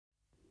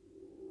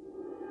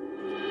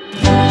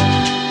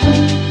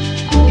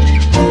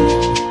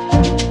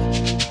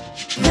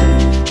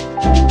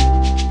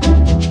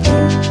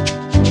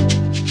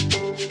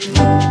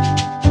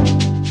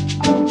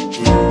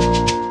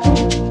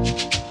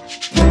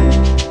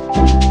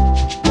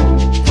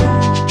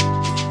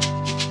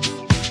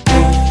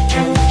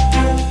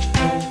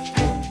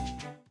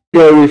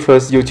Hello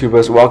Reefers,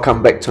 YouTubers,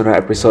 welcome back to another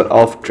episode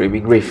of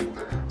Dreaming Reef.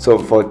 So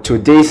for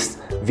today's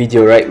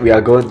video, we are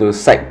going to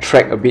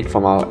sidetrack a bit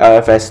from our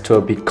LFS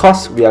tour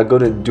because we are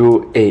going to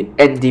do a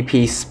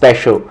NDP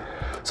special.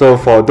 So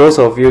for those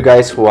of you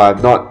guys who are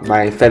not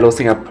my fellow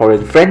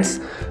Singaporean friends,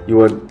 you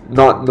will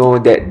not know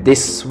that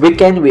this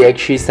weekend we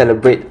actually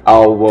celebrate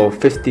our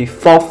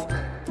 54th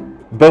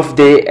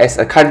birthday as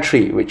a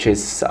country, which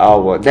is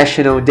our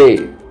National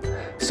Day.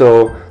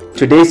 So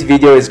today's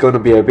video is going to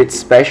be a bit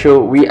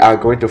special. We are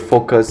going to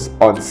focus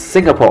on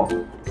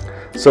Singapore.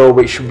 So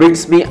which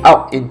brings me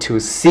out into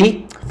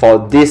sea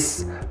for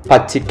this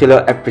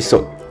particular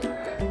episode.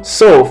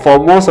 So for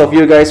most of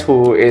you guys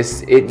who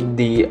is in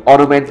the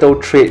ornamental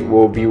trade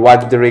will be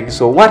wondering,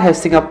 so what has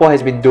Singapore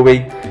has been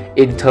doing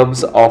in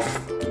terms of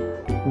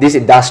this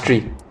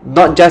industry?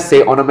 Not just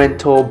say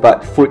ornamental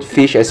but food,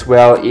 fish as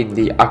well, in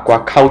the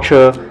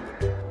aquaculture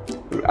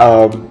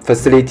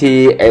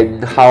facility,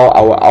 and how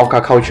our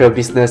aquaculture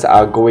business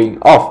are going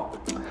off.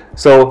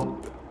 So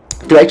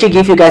to actually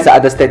give you guys an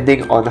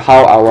understanding on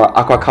how our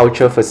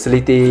aquaculture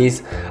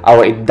facilities,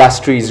 our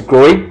industry is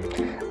growing,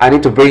 I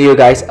need to bring you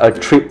guys a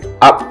trip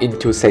up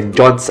into St.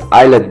 John's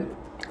Island.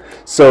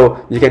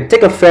 So you can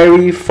take a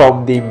ferry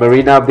from the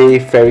Marina Bay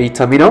ferry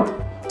terminal.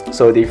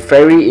 So the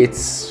ferry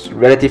is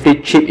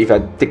relatively cheap if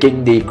you're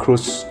taking the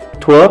cruise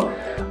tour,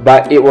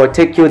 but it will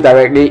take you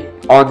directly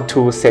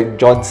onto St.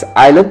 John's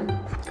Island.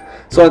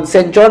 So on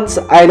St. John's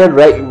Island,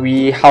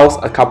 we house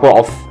a couple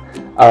of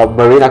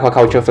marine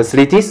aquaculture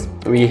facilities.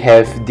 We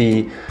have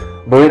the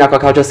Marine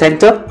Aquaculture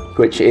Center,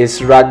 which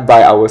is run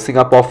by our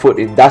Singapore food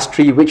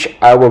industry, which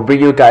I will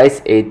bring you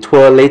guys a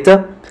tour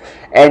later.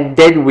 And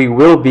then we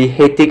will be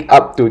heading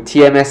up to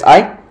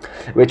TMSI,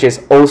 which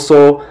is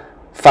also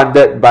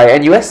funded by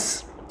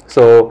NUS.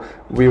 So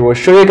we will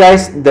show you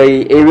guys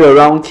the area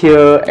around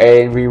here,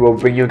 and we will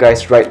bring you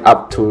guys right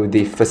up to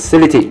the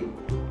facility.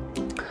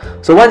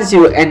 So once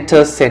you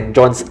enter St.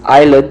 John's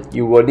Island,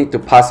 you will need to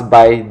pass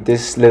by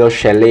this little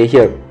chalet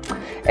here.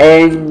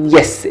 And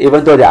yes,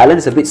 even though the island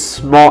is a bit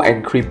small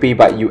and creepy,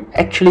 but you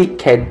actually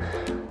can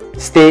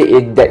stay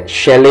in that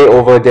chalet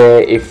over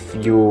there. If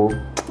you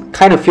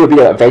kind of feel a bit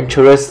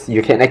adventurous,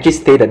 you can actually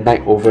stay the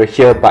night over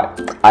here,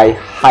 but I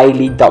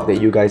highly doubt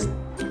that you guys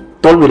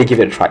don't really give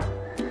it a try.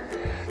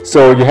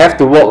 So you have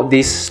to walk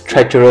this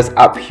treacherous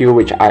uphill,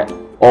 which I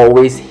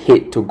always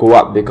hate to go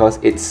up because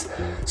it's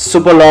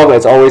super long,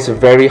 it's always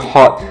very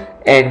hot,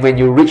 and when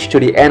you reach to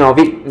the end of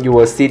it, you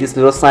will see this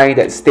little sign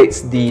that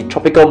states the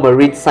Tropical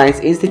Marine Science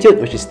Institute,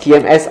 which is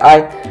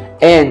TMSI,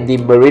 and the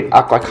Marine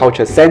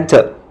Aquaculture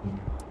Center.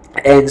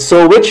 And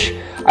so which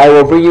I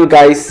will bring you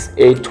guys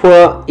a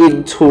tour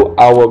into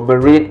our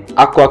Marine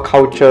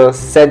Aquaculture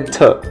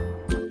Center.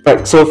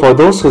 Right, so for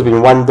those who've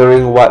been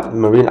wondering what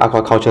Marine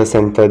Aquaculture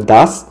Center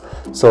does,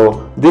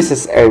 so this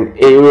is an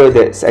area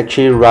that's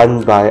actually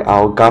run by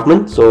our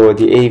government. So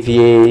the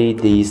AVA,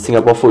 the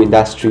Singapore food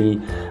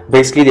industry,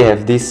 basically they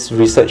have this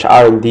research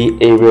R&D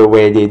area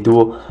where they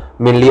do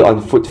mainly on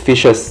food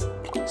fishes.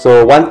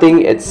 So one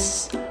thing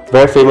it's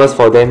very famous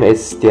for them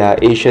is their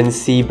Asian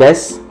sea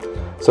bass.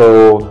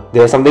 So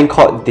there's something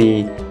called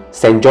the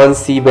St. John's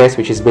sea bass,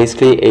 which is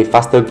basically a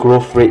faster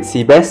growth rate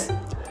sea bass.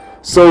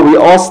 So we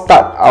all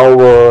start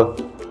our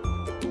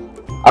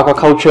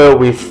aquaculture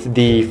with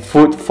the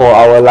food for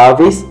our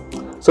larvae.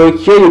 So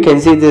here you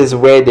can see this is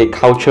where they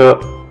culture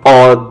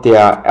all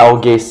their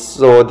algae,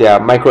 so their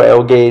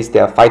microalgae,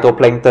 their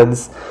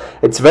phytoplanktons.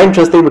 It's very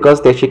interesting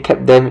because they actually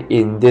kept them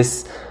in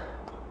this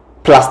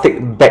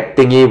plastic bag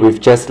thingy with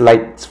just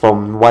lights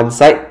from one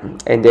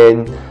side, and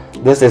then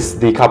this is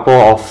the couple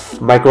of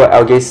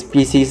microalgae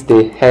species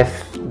they have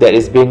that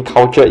is being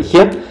cultured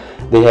here.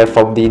 They have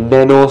from the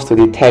nanos to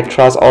the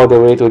tetras all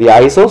the way to the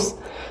isos.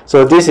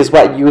 So this is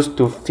what used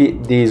to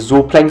feed the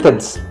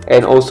zooplanktons,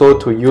 and also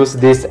to use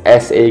this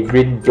as a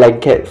green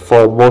blanket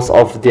for most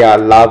of their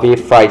larvae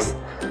fries.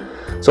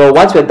 So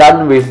once we're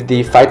done with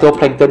the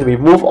phytoplankton, we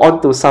move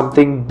on to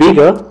something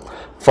bigger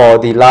for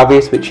the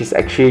larvae, which is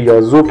actually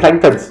your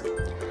zooplanktons.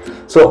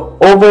 So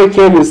over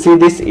here you see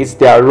this is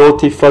their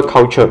rotifer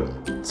culture.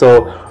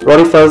 So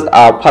rotifers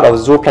are part of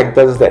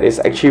zooplanktons that is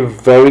actually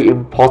very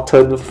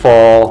important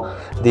for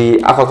the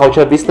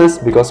aquaculture business,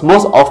 because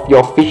most of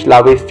your fish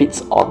larvae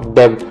feeds on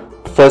them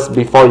first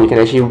before you can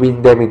actually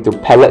wean them into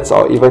pellets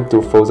or even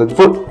to frozen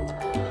food.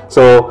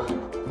 So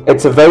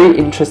it's a very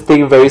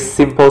interesting, very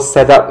simple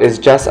setup. It's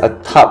just a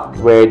tub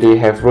where they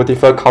have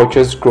rotifer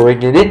cultures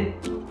growing in it.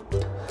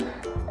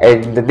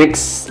 And the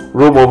next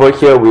room over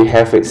here we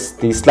have is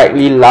the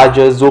slightly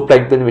larger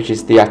zooplankton, which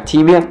is the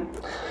Artemia.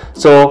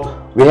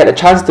 So we had a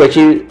chance to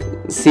actually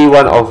see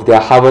one of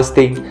their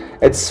harvesting.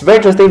 It's very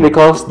interesting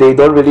because they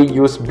don't really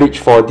use bleach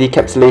for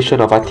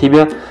decapsulation of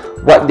Artemia.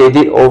 What they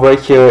did over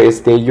here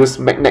is they use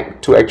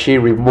magnet to actually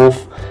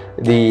remove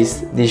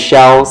the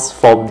shells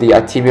from the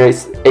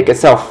Artemia's egg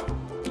itself.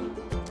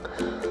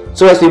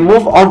 So as we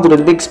move on to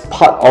the next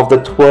part of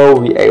the tour,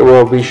 we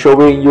will be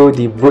showing you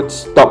the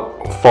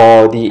broodstock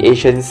for the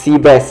Asian sea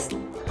bass.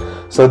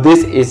 So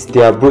this is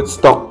their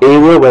broodstock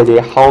area where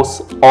they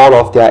house all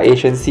of their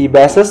Asian sea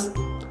basses.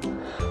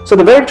 So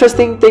the very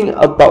interesting thing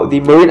about the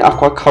Marine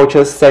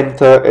Aquaculture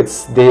Center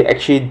is they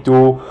actually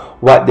do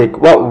what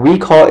we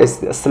call is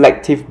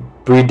selective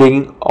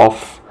breeding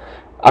of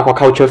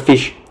aquaculture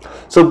fish.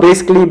 So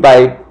basically,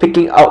 by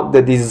picking out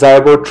the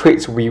desirable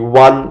traits we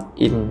want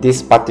in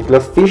this particular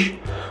fish,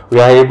 we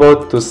are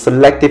able to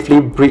selectively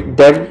breed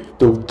them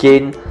to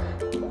gain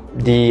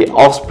the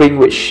offspring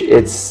which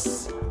is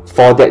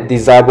for that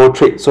desirable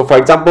trait. So for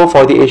example,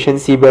 for the Asian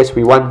sea bass,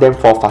 we want them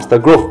for faster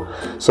growth.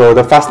 So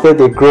the faster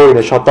they grow in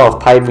a shorter of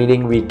time,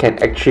 meaning we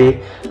can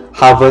actually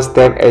harvest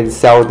them and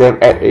sell them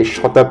at a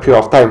shorter period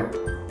of time.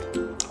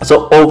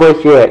 So over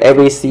here at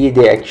MAC,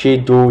 they actually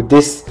do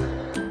this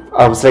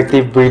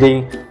selective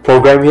breeding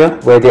program here,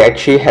 where they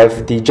actually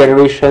have the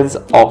generations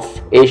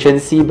of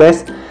Asian sea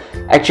bass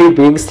actually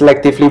being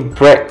selectively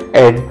bred,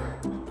 and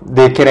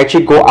they can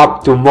actually go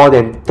up to more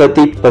than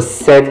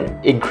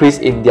 30% increase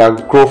in their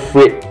growth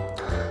rate.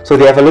 So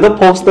they have a little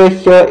poster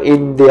here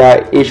in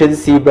their Asian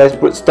sea bass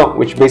broodstock,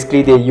 which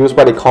basically they use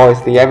what they call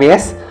is the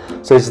MAS.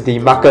 So it's the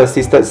marker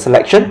assisted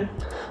selection.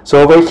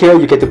 So over here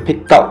you get to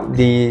pick out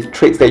the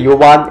traits that you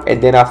want,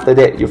 and then after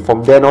that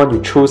from then on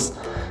you choose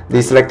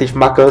the selective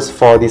markers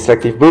for the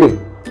selective breeding.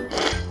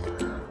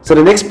 So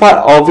the next part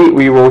of it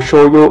we will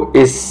show you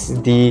is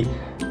the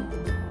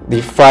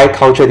fry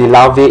culture, the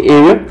larvae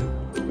area.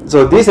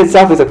 So this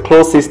itself is a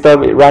closed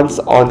system. It runs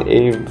on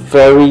a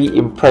very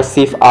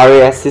impressive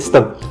RAS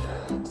system.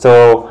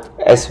 So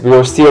as we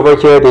will see over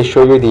here, they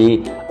show you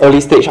the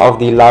early stage of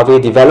the larvae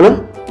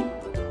development.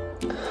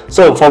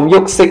 So from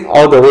yolk sac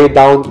all the way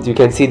down, you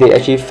can see they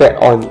actually fed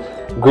on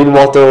green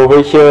water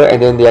over here,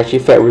 and then they actually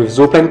fed with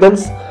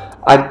zooplanktons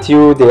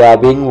until they are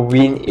being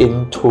weaned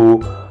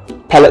into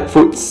pellet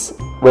foods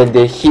when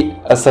they hit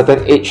a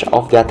certain age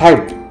of their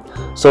time.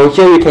 So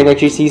here you can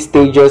actually see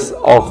stages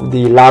of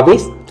the larvae.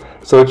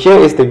 So here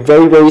is the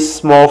very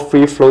small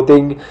free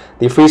floating,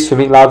 the free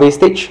swimming larvae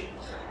stage,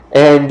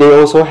 and they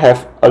also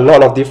have a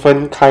lot of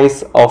different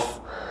kinds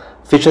of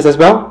fishes as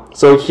well.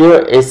 So here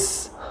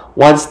is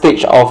one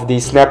stage of the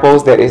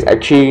snapples that is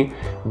actually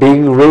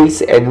being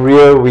raised and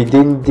reared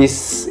within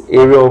this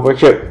area over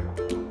here.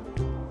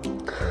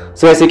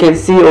 So as you can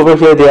see over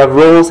here, there are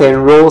rows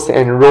and rows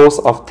and rows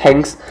of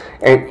tanks,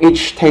 and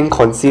each tank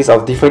consists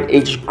of different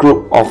age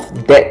group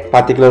of that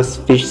particular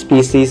fish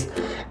species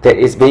that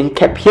is being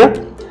kept here.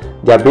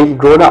 They are being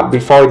grown up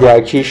before they are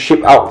actually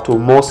shipped out to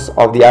most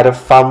of the other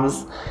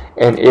farms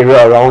and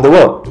area around the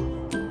world.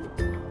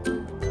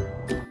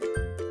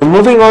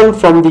 Moving on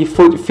from the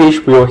food fish,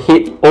 we will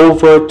head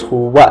over to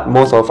what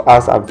most of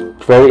us are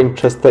very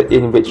interested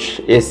in, which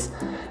is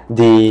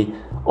the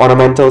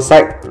ornamental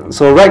side.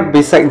 So right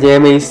beside the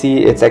MAC,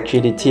 it's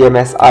actually the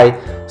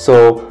TMSI.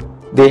 So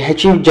they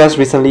actually just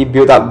recently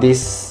built up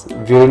this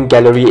viewing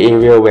gallery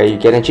area where you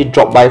can actually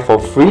drop by for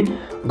free,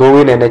 go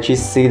in and actually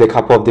see the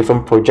couple of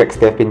different projects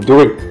they've been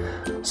doing.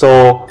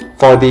 So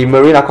for the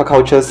Marine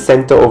Aquaculture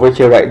Center over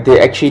here, right, they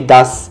actually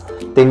does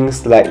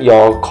things like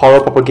your coral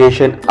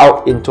propagation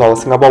out into our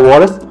Singapore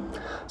waters.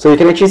 So you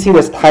can actually see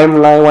this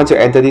timeline once you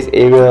enter this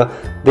area.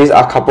 These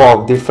are a couple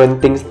of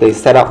different things they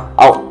set up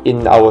out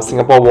in our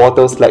Singapore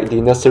waters, like the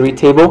nursery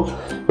table,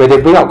 where they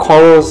bring out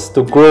corals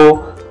to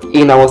grow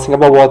in our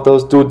Singapore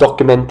waters, do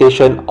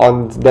documentation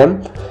on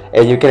them,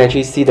 and you can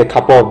actually see the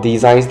couple of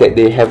designs that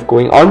they have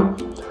going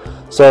on.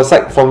 So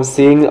aside from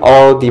seeing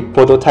all the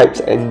prototypes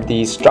and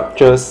the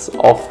structures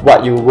of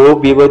what you will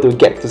be able to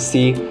get to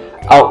see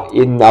out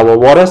in our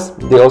waters,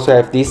 they also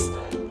have this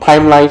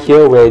timeline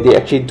here where they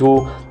actually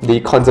do the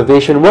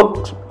conservation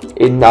work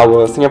in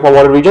our Singapore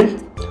water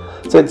region.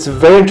 So it's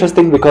very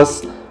interesting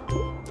because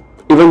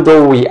even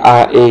though we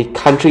are a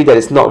country that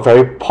is not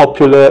very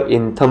popular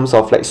in terms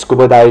of like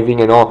scuba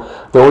diving and all,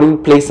 the only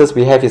places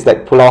we have is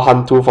like Pulau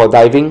Hantu for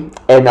diving,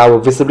 and our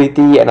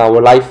visibility and our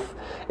life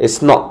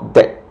is not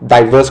that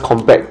diverse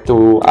compared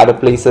to other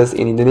places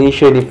in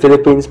Indonesia and in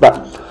Philippines,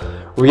 but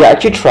we are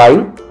actually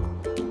trying.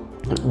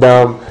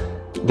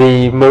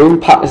 The marine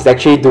park is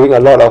actually doing a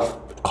lot of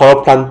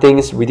coral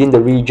plantings within the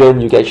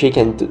region. You actually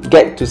can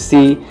get to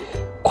see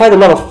quite a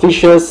lot of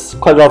fishes,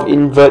 quite a lot of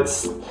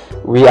inverts.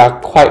 We are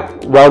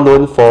quite well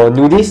known for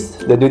nudies,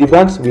 the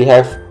nudibranchs. We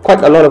have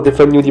quite a lot of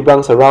different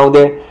nudibranchs around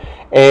there,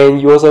 and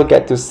you also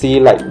get to see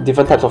like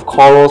different types of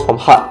corals from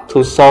hard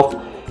to soft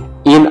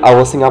in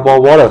our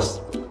Singapore waters.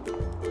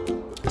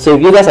 So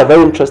if you guys are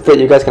very interested,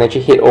 you guys can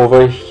actually head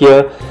over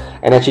here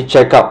and actually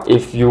check out.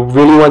 If you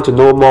really want to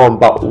know more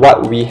about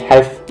what we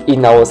have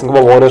in our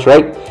Singapore waters,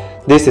 right,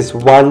 this is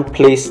one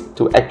place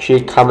to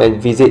actually come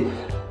and visit.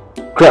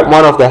 Grab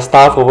one of their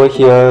staff over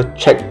here,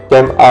 check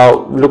them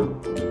out,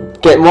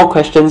 get more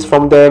questions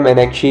from them, and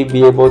actually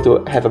be able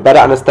to have a better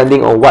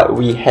understanding on what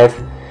we have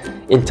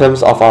in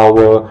terms of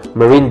our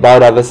marine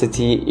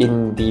biodiversity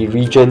in the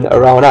region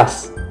around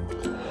us.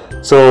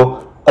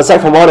 So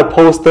aside from all the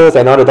posters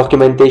and all the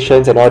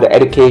documentations and all the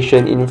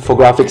education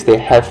infographics they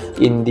have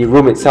in the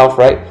room itself,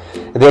 right,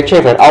 they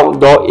actually have an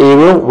outdoor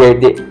area where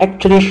they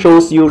actually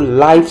shows you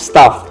live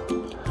stuff.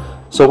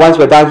 So once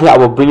we're done here, I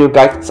will bring you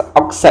guys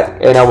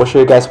outside and I will show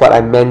you guys what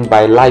I meant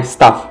by live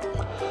stuff.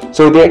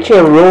 So they actually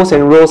have rows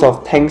and rows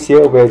of tanks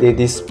here where they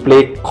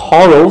display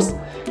corals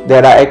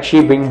that are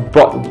actually being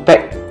brought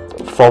back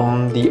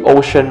from the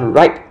ocean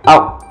right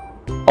out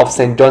of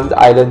St. John's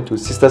Island to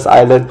Sisters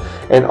Island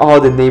and all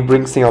the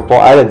neighboring Singapore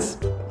islands.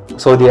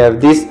 So they have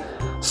this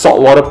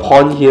saltwater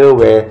pond here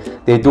where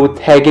they do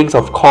taggings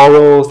of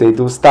corals, they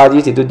do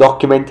studies, they do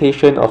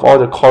documentation of all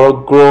the coral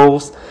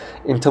groves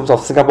in terms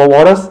of Singapore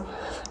waters,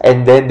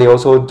 and then they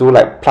also do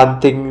like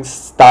planting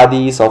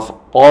studies of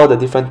all the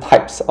different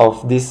types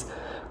of these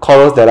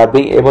corals that are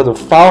being able to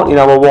found in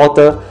our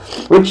water,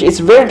 which is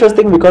very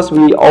interesting because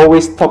we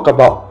always talk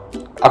about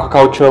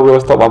aquaculture, we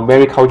always talk about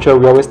mariculture,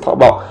 we always talk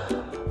about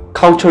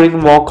culturing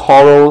more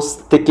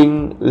corals,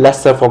 taking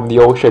lesser from the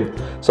ocean.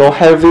 So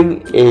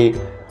having a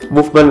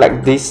movement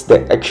like this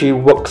that actually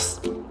works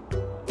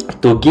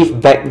to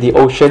give back the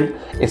ocean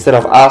instead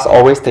of us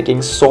always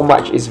taking so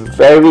much is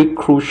very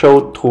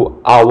crucial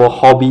to our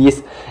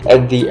hobbies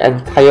and the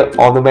entire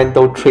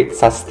ornamental trade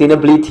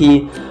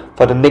sustainability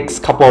for the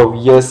next couple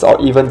of years or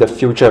even the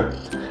future.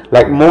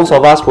 Like most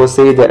of us will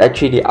say that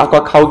actually the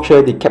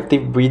aquaculture, the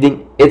captive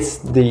breeding, is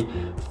the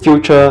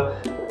future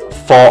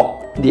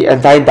for the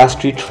entire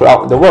industry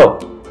throughout the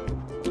world.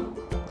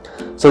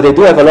 So they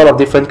do have a lot of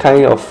different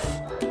kind of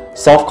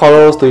soft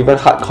corals to even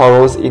hard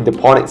corals in the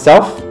pond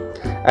itself,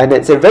 and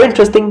it's a very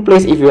interesting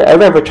place. If you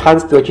ever have a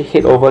chance to actually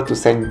head over to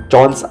St.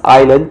 John's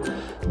Island,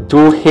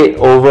 do head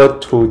over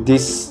to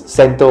this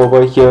center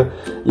over here.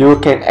 You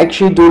can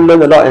actually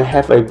learn a lot and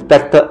have a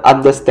better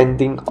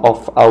understanding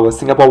of our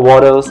Singapore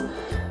waters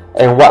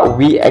and what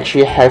we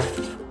actually have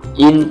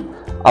in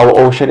our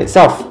ocean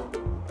itself.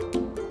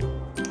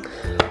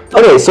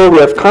 Okay, so we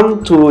have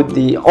come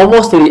to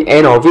almost to the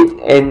end of it,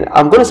 and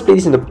I'm going to split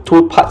this into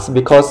two parts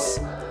because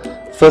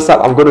first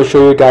up I'm going to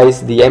show you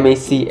guys the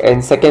MAC,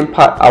 and second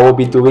part I will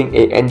be doing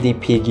a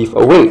NDP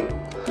giveaway.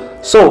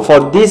 So for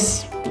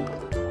this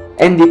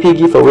NDP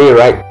giveaway,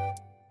 right,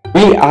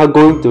 we are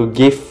going to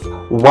give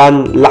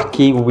one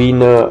lucky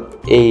winner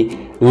a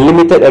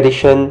limited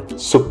edition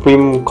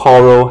Suprem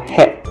Coral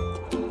hat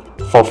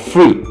for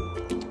free.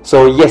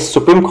 So yes,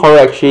 Suprem Coral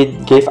actually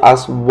gave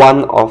us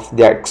one of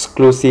their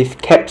exclusive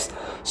caps.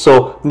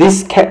 So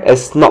this cap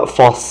is not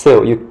for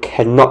sale, you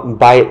cannot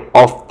buy it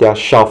off their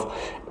shelf.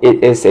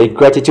 It is a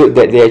gratitude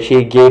that they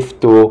actually gave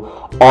to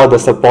all the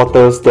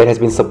supporters that has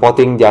been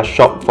supporting their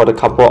shop for the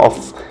couple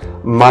of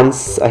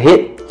months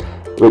ahead,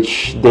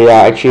 which they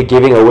are actually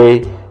giving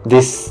away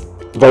this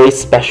very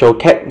special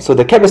cap. So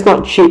the cap is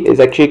not cheap, it's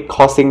actually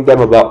costing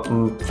them about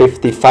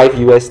 $55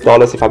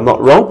 US if I'm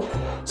not wrong.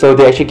 So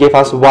they actually gave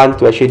us one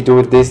to actually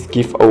do this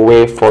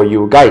giveaway for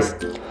you guys.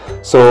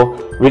 So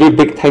really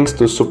big thanks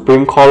to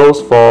Suprem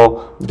Corals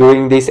for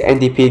doing this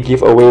NDP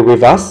giveaway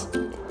with us.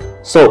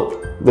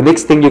 So the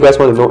next thing you guys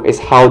want to know is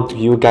how do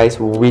you guys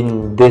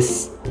win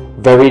this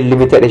very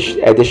limited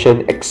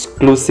edition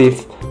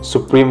exclusive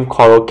Suprem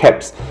Coral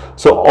caps.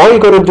 So all you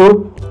gotta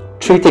do,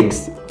 three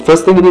things.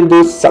 First thing you need to do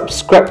is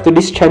subscribe to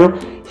this channel,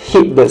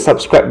 hit the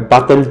subscribe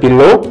button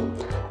below,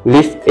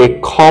 leave a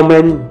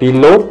comment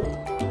below,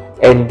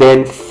 and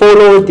then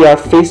follow their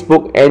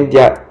Facebook and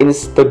their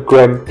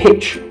Instagram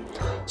page.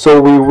 So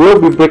we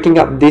will be breaking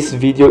up this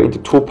video into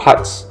two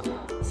parts.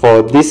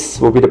 For this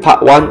will be the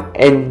part 1,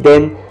 and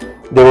then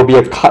there will be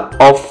a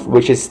cut off,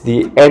 which is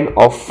the end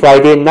of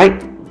Friday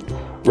night,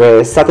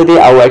 where Saturday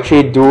I will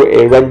actually do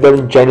a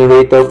random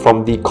generator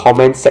from the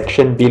comment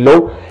section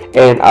below,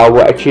 and I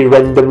will actually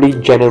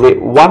randomly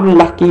generate one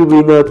lucky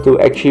winner to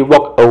actually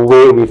walk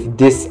away with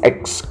this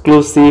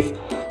exclusive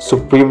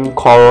Suprem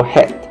Coral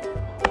hat.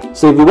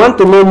 So if you want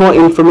to know more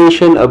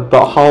information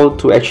about how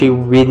to actually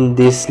win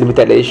this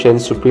limited edition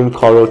Suprem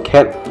Coral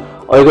cap,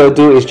 all you gotta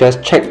do is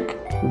just check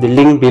the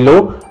link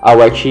below. I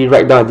will actually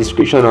write down a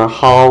description on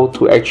how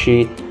to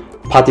actually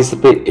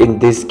participate in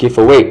this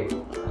giveaway.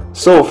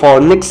 So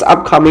for next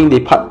upcoming the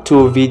part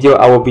 2 video,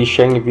 I will be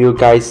sharing with you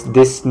guys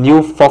this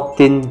new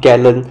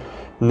 14-gallon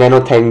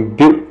nano tank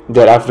build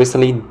that I've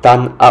recently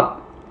done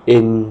up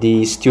in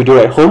the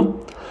studio at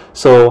home.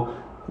 So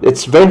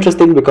it's very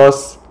interesting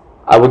because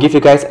I will give you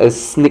guys a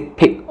sneak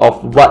peek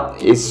of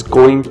what is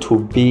going to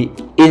be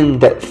in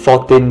that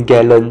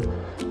 14-gallon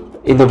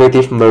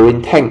innovative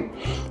marine tank.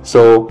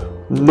 So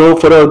no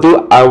further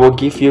ado, I will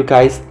give you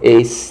guys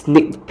a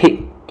sneak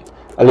peek,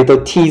 a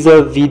little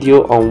teaser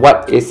video on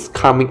what is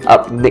coming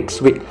up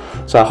next week.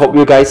 So I hope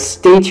you guys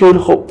stay tuned.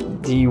 Hope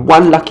the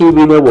one lucky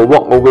winner will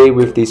walk away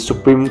with the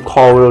Suprem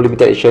Coral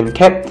limited edition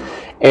cap,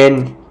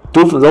 and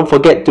don't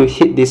forget to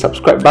hit the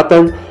subscribe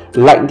button,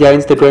 like their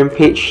Instagram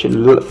page,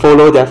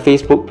 follow their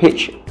Facebook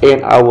page,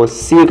 and I will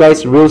see you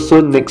guys real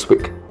soon next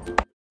week.